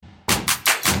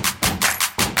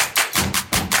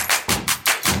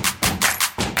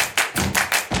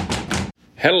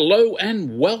Hello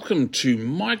and welcome to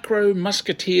Micro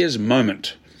Musketeers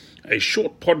Moment, a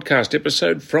short podcast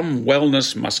episode from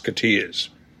Wellness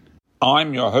Musketeers.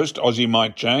 I'm your host, Aussie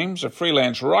Mike James, a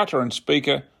freelance writer and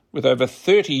speaker with over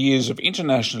 30 years of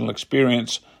international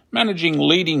experience managing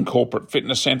leading corporate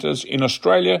fitness centres in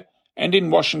Australia and in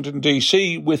Washington,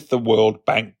 D.C. with the World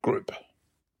Bank Group.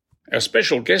 Our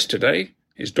special guest today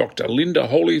is Dr. Linda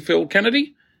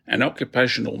Holyfield-Kennedy, an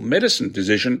occupational medicine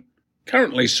physician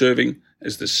currently serving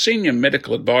as the Senior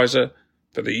Medical Advisor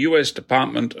for the U.S.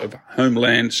 Department of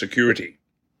Homeland Security.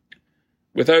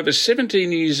 With over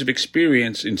 17 years of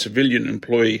experience in civilian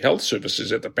employee health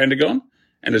services at the Pentagon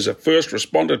and as a first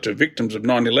responder to victims of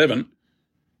 9/11,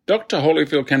 Dr.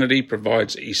 Holyfield-Kennedy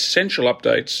provides essential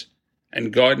updates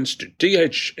and guidance to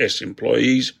DHS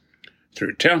employees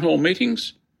through town hall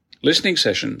meetings, listening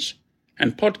sessions,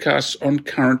 and podcasts on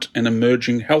current and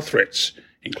emerging health threats,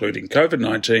 including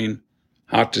COVID-19,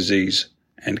 heart disease,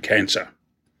 and cancer.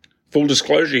 Full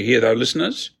disclosure here, though,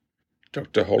 listeners,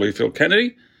 Dr.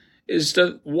 Holyfield-Kennedy is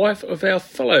the wife of our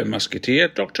fellow musketeer,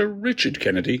 Dr. Richard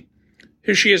Kennedy,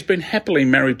 who she has been happily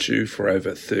married to for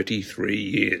over 33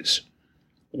 years.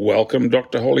 Welcome,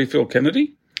 Dr.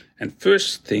 Holyfield-Kennedy. And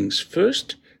first things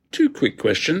first, 2 quick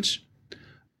questions.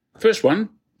 First one,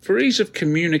 for ease of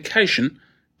communication,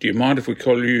 do you mind if we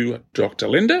call you Dr.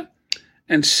 Linda?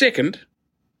 And second,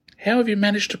 how have you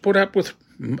managed to put up with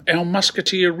our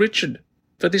musketeer Richard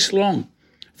for this long?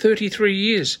 33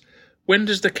 years. When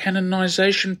does the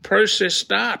canonization process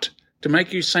start to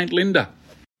make you Saint Linda?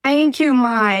 Thank you,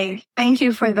 Mike. Thank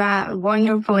you for that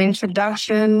wonderful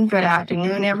introduction. Good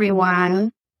afternoon,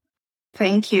 everyone.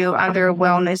 Thank you, other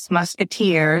Wellness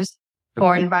Musketeers,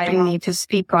 for inviting me to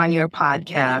speak on your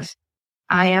podcast.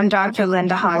 I am Dr.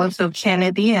 Linda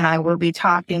Holyfield-Kennedy, and I will be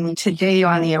talking today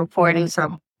on the importance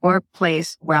of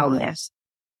workplace wellness.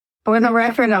 For the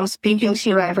record, I'm speaking to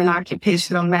you as an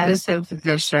occupational medicine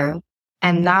physician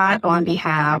and not on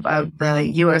behalf of the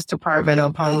U.S. Department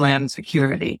of Homeland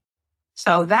Security.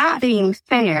 So that being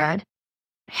said,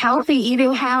 healthy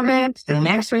eating habits and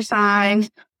exercise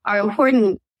are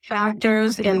important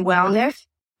factors in wellness.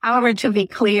 However, to be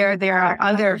clear, there are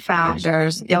other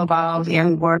factors involved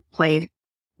in workplace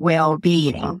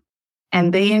well-being,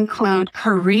 and they include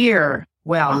career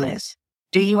wellness.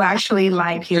 Do you actually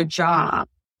like your job?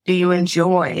 Do you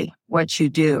enjoy what you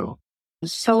do?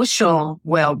 Social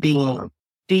well-being.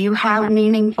 Do you have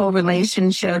meaningful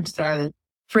relationships and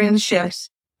friendships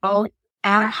both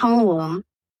at home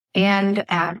and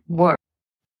at work?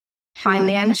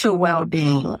 Financial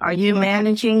well-being. Are you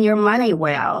managing your money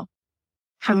well?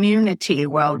 Community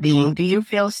well-being. Do you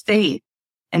feel safe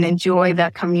and enjoy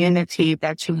the community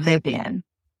that you live in?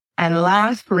 And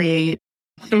lastly,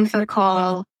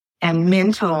 physical and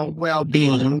mental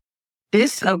well-being.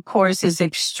 This, of course, is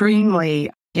extremely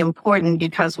important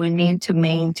because we need to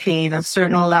maintain a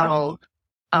certain level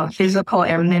of physical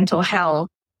and mental health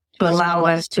to allow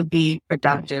us to be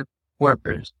productive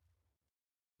workers.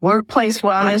 Workplace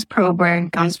wellness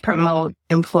programs promote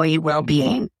employee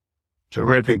well-being.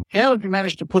 Terrific. How have you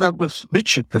managed to put up with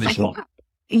Richard for this long?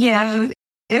 Yeah,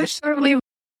 it's certainly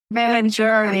been a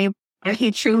journey.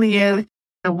 He truly is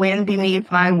the wind beneath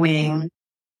my wing.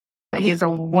 He's a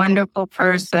wonderful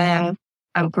person,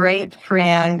 a great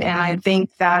friend, and I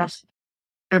think that's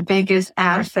the biggest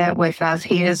asset with us.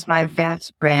 He is my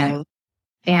best friend.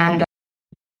 And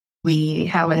we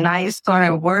have a nice sort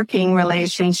of working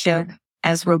relationship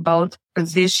as we're both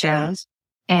physicians,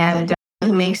 and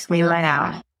he makes me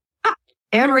laugh.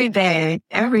 Every day,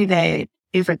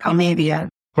 he's a comedian.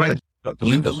 Great. Dr.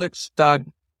 Linda, let's start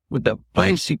with the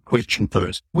basic question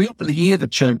first. We often hear the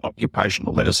term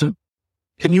occupational medicine.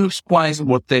 Can you explain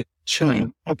what that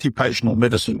term, occupational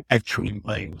medicine, actually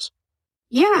means?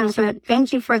 Yes,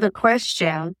 thank you for the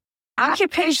question.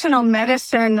 Occupational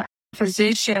medicine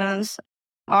physicians,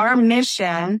 our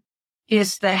mission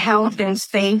is the health and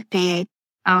safety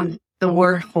of the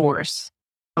workforce.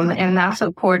 And that's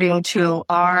according to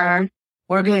our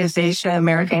organization,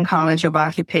 American College of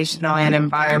Occupational and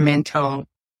Environmental.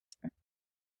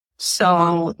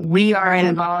 So we are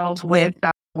involved with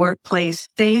workplace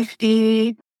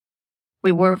safety.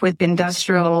 We work with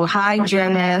industrial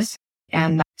hygienists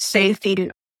and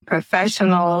safety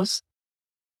professionals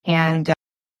and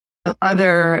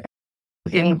other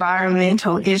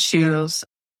environmental issues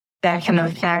that can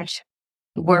affect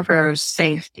workers'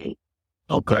 safety.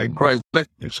 Okay, great. That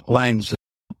explains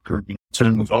the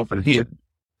term we've often heard.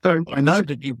 So I know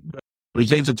that you've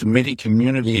presented to many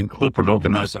community and corporate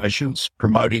organisations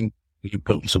promoting the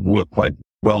importance of workplace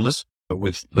wellness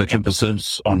with the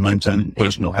emphasis on maintaining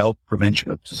personal health,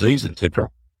 prevention of disease, etc.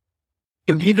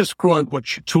 Can you describe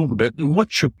what you talk about and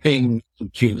what you're paying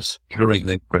consumers during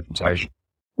that presentation?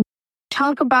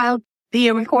 Talk about the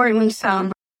importance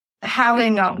of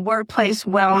having a workplace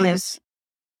wellness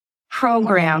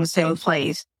programs in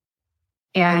place.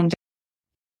 And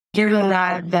given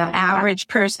that the average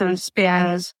person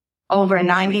spends over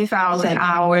 90,000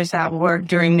 hours at work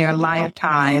during their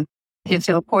lifetime, it's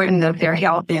important that their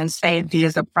health and safety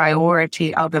is a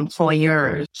priority of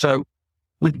employers. So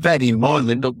with that in mind,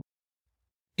 Linda,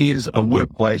 is a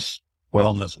workplace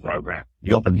wellness program.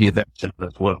 You often hear that term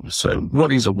as well. So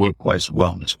what is a workplace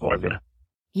wellness program?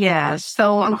 Yes.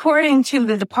 So according to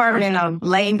the Department of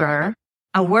Labor,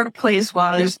 a workplace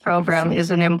wellness program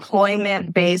is an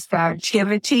employment-based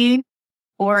activity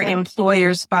or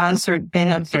employer-sponsored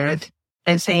benefit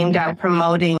that's aimed at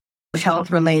promoting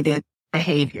health-related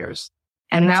behaviors.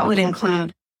 And that would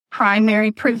include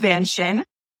primary prevention,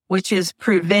 which is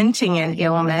preventing an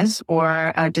illness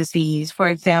or a disease. For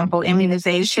example,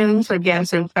 immunizations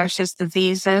against infectious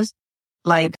diseases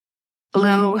like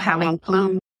flu, having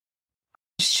flu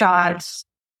shots,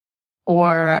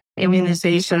 or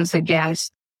immunizations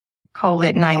against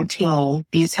COVID-19.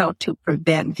 These help to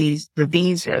prevent these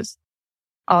diseases.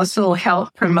 Also,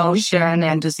 health promotion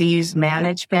and disease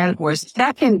management or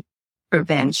second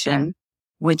prevention,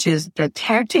 which is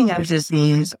detecting a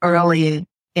disease early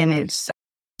in its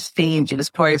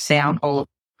stages. For example,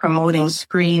 promoting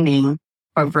screening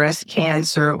for breast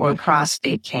cancer or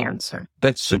prostate cancer.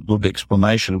 That's a good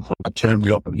explanation for a term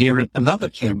we often hear. Another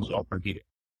term we often hear.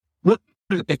 What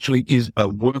actually is a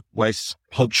workplace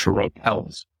culture of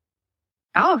health?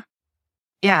 Oh,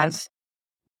 yes.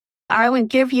 I would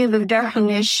give you the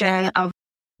definition of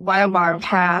one of our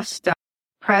past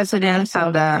presidents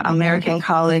of the American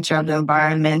College of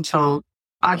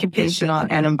Occupational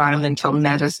and Environmental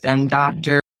Medicine,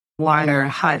 Dr. Warner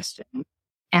Hudson.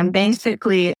 And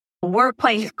basically,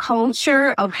 workplace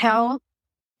culture of health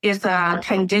is a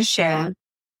condition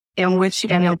in which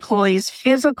an employee's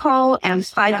physical and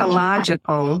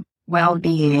psychological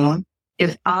well-being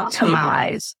is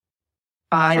optimized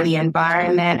by the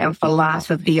environment and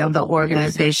philosophy of the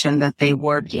organization that they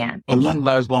work in. Along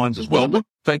those lines as well, what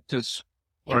factors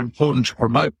are important to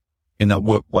promote in a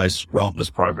workplace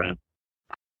wellness program?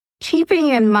 Keeping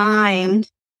in mind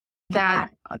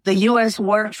that the U.S.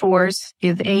 workforce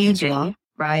is aging,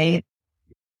 right?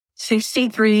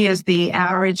 63 is the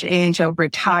average age of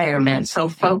retirement. So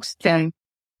folks tend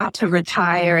to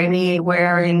retire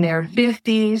anywhere in their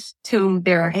 50s to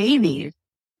their 80s.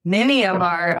 Many of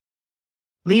our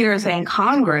leaders in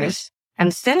Congress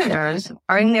and senators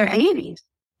are in their 80s.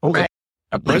 Okay.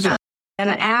 Right? And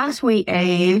as we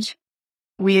age,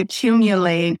 we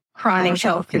accumulate chronic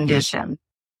health conditions,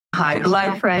 high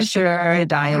blood pressure,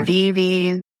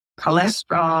 diabetes,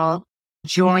 cholesterol,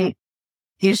 joint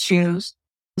issues.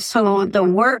 So the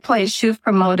workplace should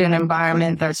promote an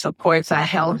environment that supports a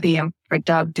healthy and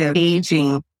productive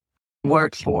aging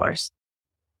workforce.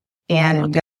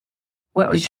 And what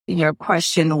was your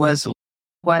question was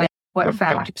what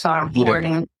factors are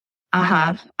important?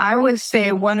 I would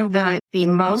say one of the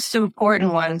most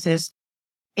important ones is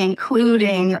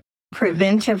including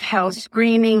preventive health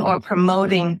screening or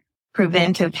promoting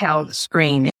preventive health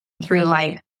screening through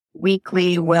like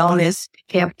weekly wellness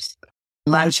tips,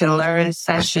 lunch and learn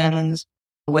sessions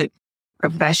with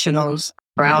professionals,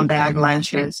 brown bag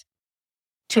lunches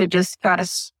to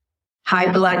discuss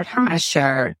high blood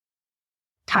pressure,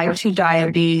 type 2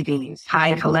 diabetes,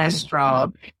 high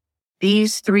cholesterol.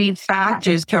 These three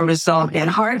factors can result in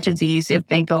heart disease if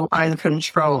they go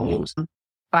uncontrolled.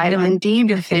 Vitamin D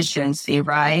deficiency,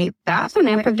 right? That's an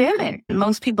epidemic.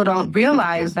 Most people don't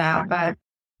realize that, but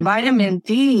vitamin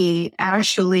D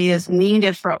actually is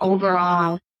needed for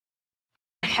overall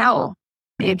health.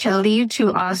 It can lead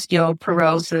to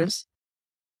osteoporosis.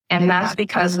 And that's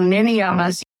because many of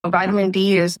us, vitamin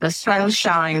D is the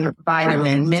sunshine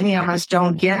vitamin. Many of us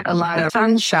don't get a lot of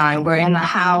sunshine. We're in the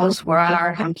house, we're on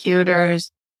our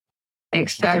computers,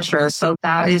 etc. So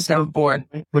that is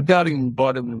important. Regarding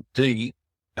vitamin D,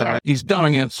 is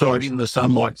going outside in the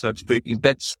sunlight, so to speak, is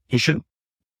that sufficient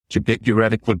to get your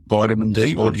adequate vitamin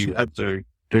D, or do you have to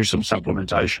do some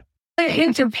supplementation?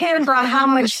 It depends on how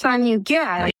much sun you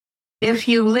get. If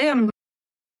you live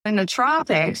in the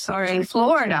tropics or in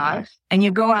Florida and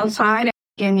you go outside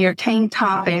in your tank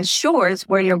top and shorts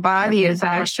where your body is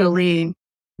actually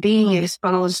being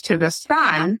exposed to the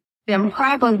sun, then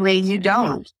probably you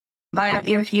don't. But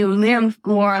if you live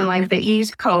more on like the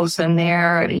East Coast and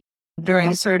there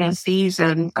during certain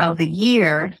seasons of the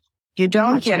year, you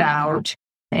don't get out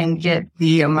and get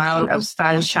the amount of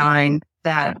sunshine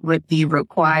that would be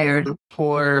required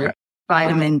for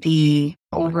vitamin D,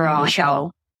 overall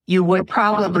health, you would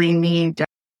probably need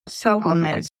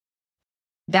supplements.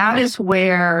 That is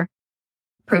where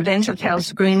preventive health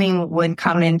screening would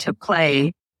come into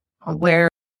play, where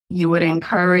you would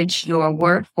encourage your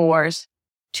workforce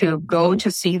to go to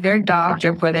see their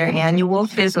doctor for their annual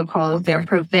physicals, their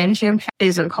preventive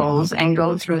physicals, and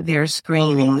go through their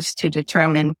screenings to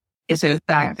determine if in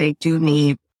fact they do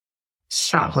need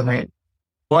supplement.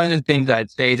 One of the things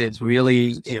I'd say that's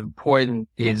really important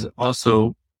is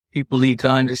also people need to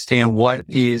understand what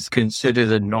is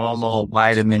considered a normal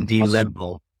vitamin D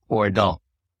level for adults.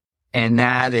 And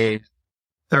that is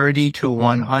 30 to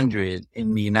 100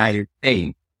 in the United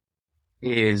States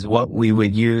is what we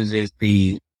would use as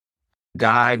the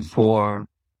guide for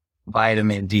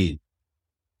vitamin D.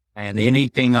 And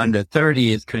anything under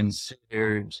 30 is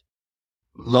considered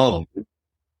low.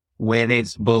 When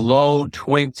it's below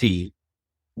 20,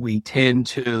 we tend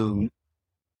to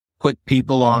put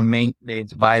people on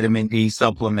maintenance vitamin D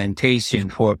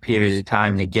supplementation for a period of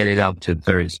time to get it up to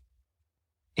 30.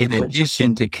 In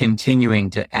addition to continuing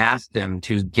to ask them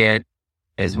to get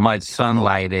as much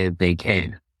sunlight as they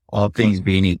can, all things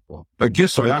being equal. I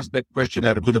guess I asked that question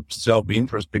out of good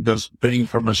self-interest because being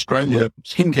from Australia,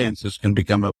 skin cancers can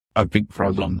become a big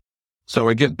problem. So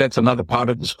I guess that's another part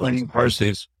of the screening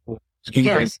process. Skin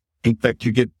cancer. In fact,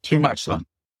 you get too much sun.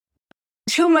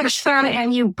 Too much sun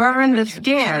and you burn the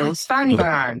skin,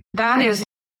 sunburn. That is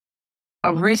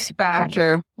a risk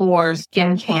factor for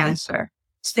skin cancer.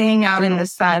 Staying out in the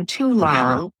sun too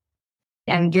long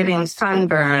and getting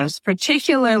sunburns,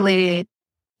 particularly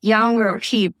younger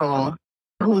people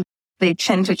who they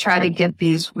tend to try to get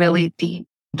these really deep,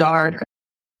 dark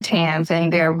tans,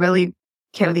 and they're really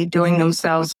can be doing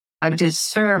themselves a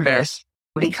disservice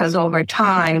because over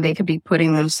time they could be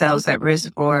putting themselves at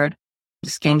risk for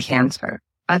skin cancer.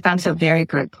 I thought it's a very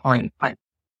good point.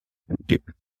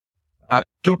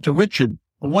 Dr. Richard,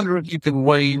 I wonder if you can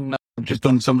weigh in just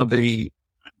on some of the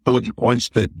points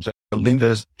that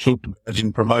Linda's talked about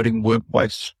in promoting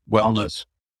workplace wellness.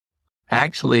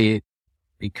 Actually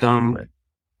become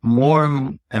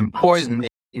more important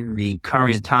in the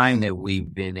current time that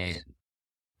we've been in,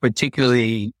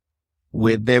 particularly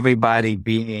with everybody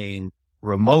being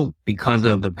remote because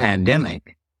of the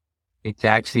pandemic. It's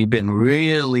actually been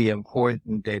really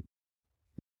important that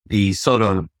the sort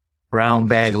of brown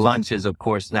bag lunches, of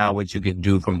course, now what you can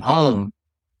do from home,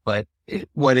 but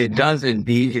what it does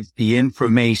indeed is the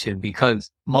information,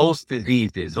 because most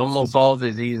diseases, almost all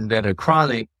diseases that are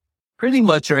chronic, pretty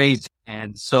much are age.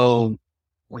 And so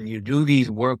when you do these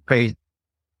workplace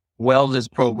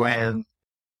wellness programs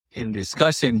in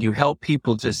discussion, you help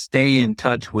people to stay in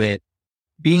touch with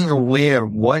being aware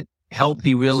of what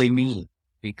healthy really means,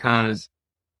 because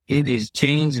it is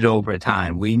changed over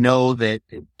time. We know that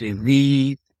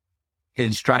disease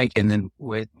can strike, and then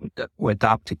what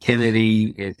Dr.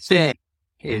 Kennedy has said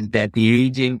is that the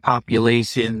aging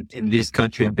population in this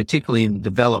country, and particularly in the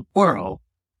developed world,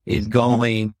 is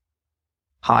going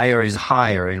higher is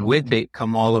higher, and with it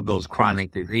come all of those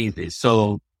chronic diseases.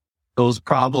 So those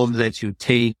problems that you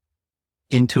take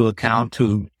into account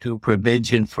to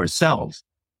prevention for self,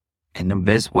 and the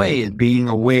best way is being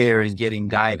aware and getting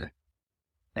guidance.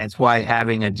 That's why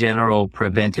having a general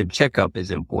preventive checkup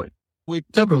is important. We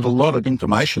covered a lot of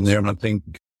information there, and I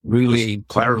think really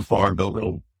clarified a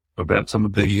little about some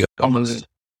of the common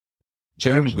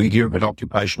terms we hear about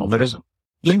occupational medicine.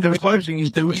 Linda, in closing,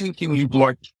 is there anything you'd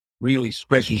like to really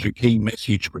stress as your key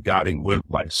message regarding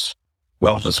workplace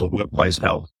wellness or workplace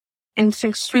health? It's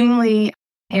extremely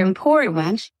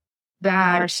important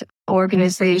that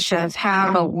organizations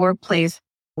have a workplace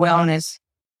wellness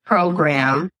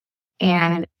program,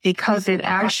 and because it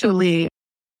actually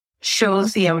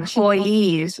shows the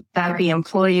employees that the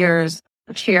employers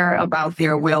care about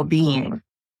their well-being.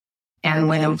 And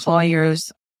when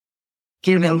employers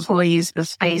give employees the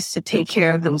space to take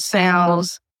care of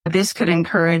themselves, this could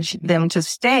encourage them to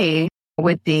stay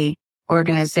with the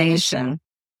organization.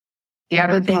 The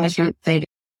other thing is they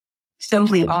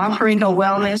simply offering a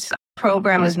wellness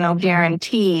program is no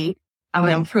guarantee of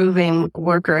improving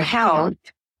worker health.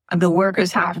 The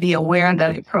workers have to be aware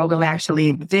that the program actually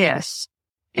exists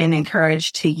and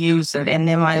encouraged to use it. And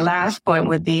then my last point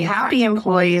would be happy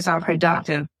employees are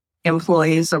productive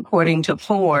employees according to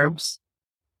Forbes.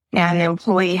 And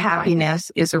employee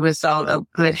happiness is a result of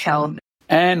good health.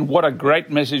 And what a great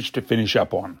message to finish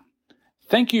up on.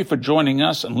 Thank you for joining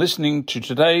us and listening to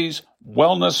today's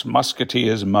Wellness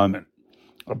Musketeers Moment.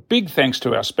 A big thanks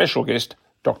to our special guest,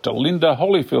 Dr. Linda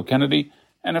Holyfield-Kennedy,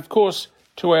 and of course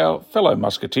to our fellow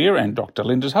musketeer and Dr.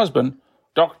 Linda's husband,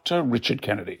 Dr. Richard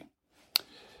Kennedy.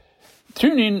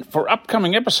 Tune in for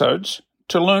upcoming episodes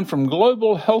to learn from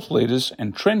global health leaders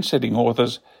and trend-setting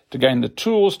authors to gain the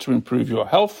tools to improve your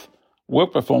health,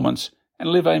 work performance, and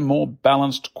live a more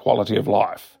balanced quality of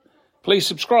life. Please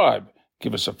subscribe,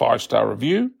 give us a 5-star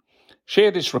review,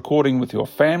 share this recording with your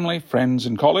family, friends,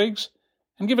 and colleagues,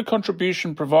 and give a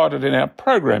contribution provided in our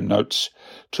program notes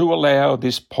to allow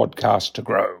this podcast to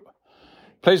grow.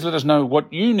 Please let us know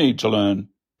what you need to learn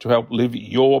to help live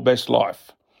your best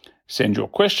life. Send your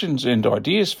questions and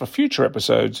ideas for future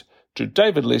episodes to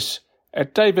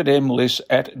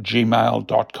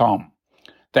davidliss@davidmliss@gmail.com.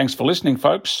 Thanks for listening,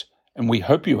 folks, and we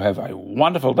hope you have a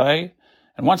wonderful day.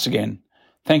 And once again,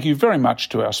 thank you very much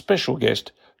to our special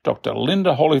guest, Dr.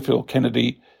 Linda Holyfield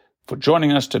Kennedy, for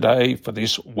joining us today for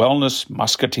this Wellness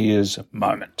Musketeers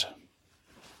moment.